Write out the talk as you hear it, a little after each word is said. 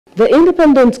The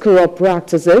Independent Corrupt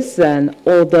Practices and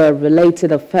Other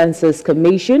Related Offences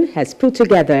Commission has put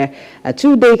together a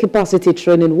 2-day capacity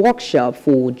training workshop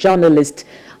for journalists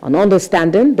on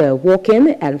understanding the working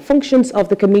and functions of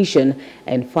the Commission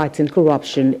and fighting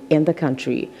corruption in the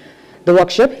country. The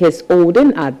workshop is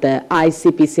holding at the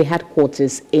ICPC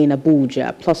headquarters in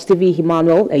Abuja. Plus TV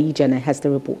Emmanuel Ejene has the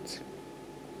report.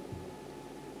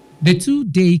 The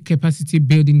 2-day capacity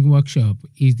building workshop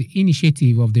is the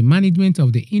initiative of the management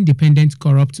of the Independent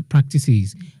Corrupt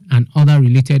Practices and Other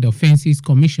Related Offences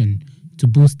Commission to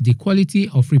boost the quality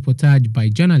of reportage by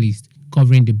journalists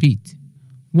covering the beat.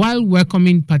 While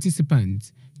welcoming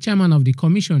participants, Chairman of the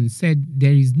Commission said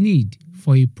there is need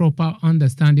for a proper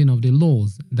understanding of the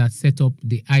laws that set up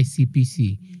the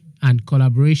ICPC and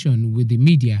collaboration with the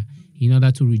media in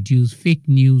order to reduce fake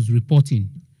news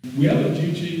reporting. We have a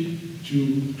duty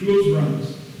to close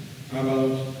ranks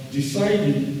about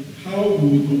deciding how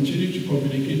we will continue to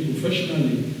communicate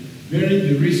professionally, bearing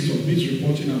the risk of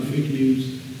misreporting and fake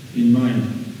news in mind.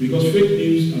 Because fake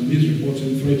news and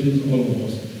misreporting threatens all of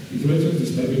us. It threatens the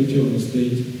stability of the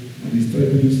state and it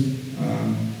threatens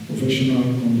professional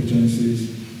competencies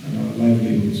and our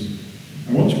livelihoods.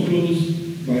 I want to close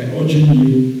by urging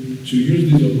you to use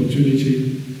this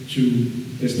opportunity to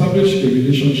establish a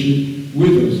relationship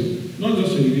with us. Not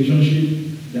just a relationship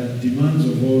that demands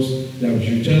of us that we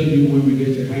should tell you when we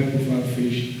get a high-profile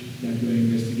fish that we are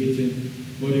investigating,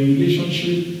 but a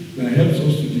relationship that helps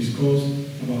us to discuss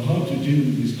about how to deal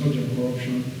with this culture of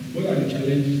corruption, what are the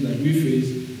challenges that we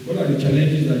face, what are the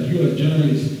challenges that you as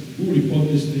journalists who report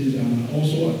these things and are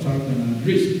also attacked and at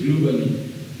risk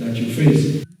globally that you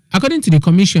face. According to the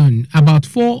Commission, about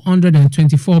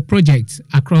 424 projects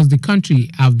across the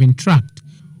country have been tracked,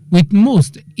 with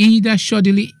most either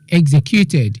shoddily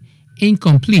executed,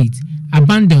 incomplete,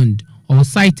 abandoned, or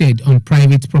sited on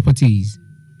private properties.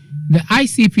 The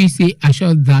ICPC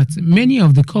assured that many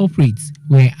of the culprits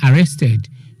were arrested,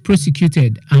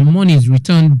 prosecuted, and monies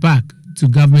returned back to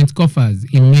government coffers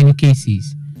in many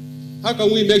cases. How can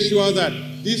we make sure that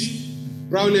this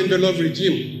brown envelope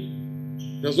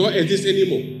regime does not exist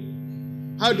anymore?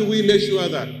 How do we make sure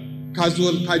that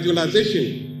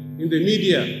casualization in the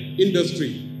media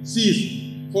industry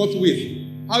cease forthwith?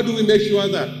 How do we make sure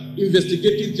that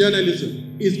investigative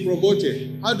journalism is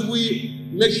promoted? How do we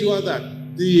make sure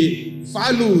that the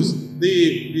values,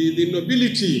 the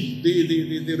nobility,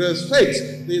 the respect,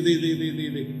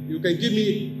 you can give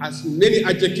me as many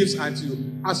adjectives as you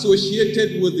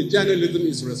associated with the journalism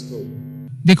is restored.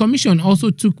 The Commission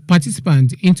also took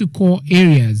participants into core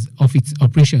areas of its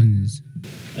operations.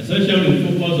 Essentially,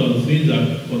 we focus on things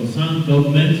that concern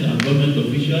government and government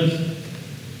officials,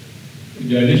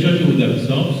 their relationship with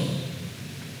themselves,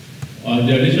 or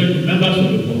their relationship with members of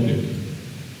the public,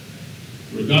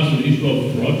 regards to the issue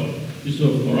of fraud, issue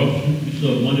of corruption, issue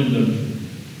of money laundering,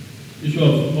 issue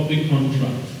of public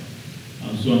contracts,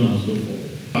 and so on and so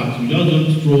forth. But we just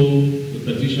don't throw the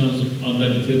petitions under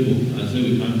the table and say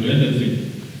we can't do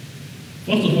anything.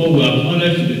 First of all, we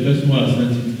acknowledge to the person who has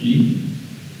sent it in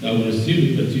that we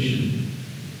received the petition,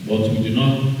 but we do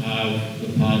not have the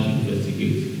power to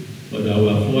investigate, but that we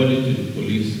are forwarded to the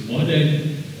police or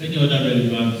then any other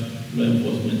relevant law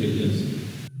enforcement agency.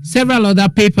 Several other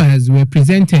papers were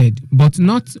presented, but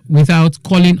not without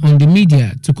calling on the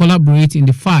media to collaborate in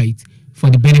the fight for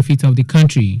the benefit of the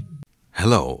country.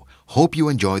 Hello, hope you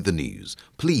enjoyed the news.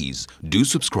 Please do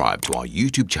subscribe to our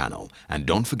YouTube channel and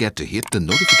don't forget to hit the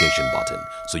notification button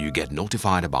so you get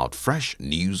notified about fresh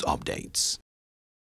news updates.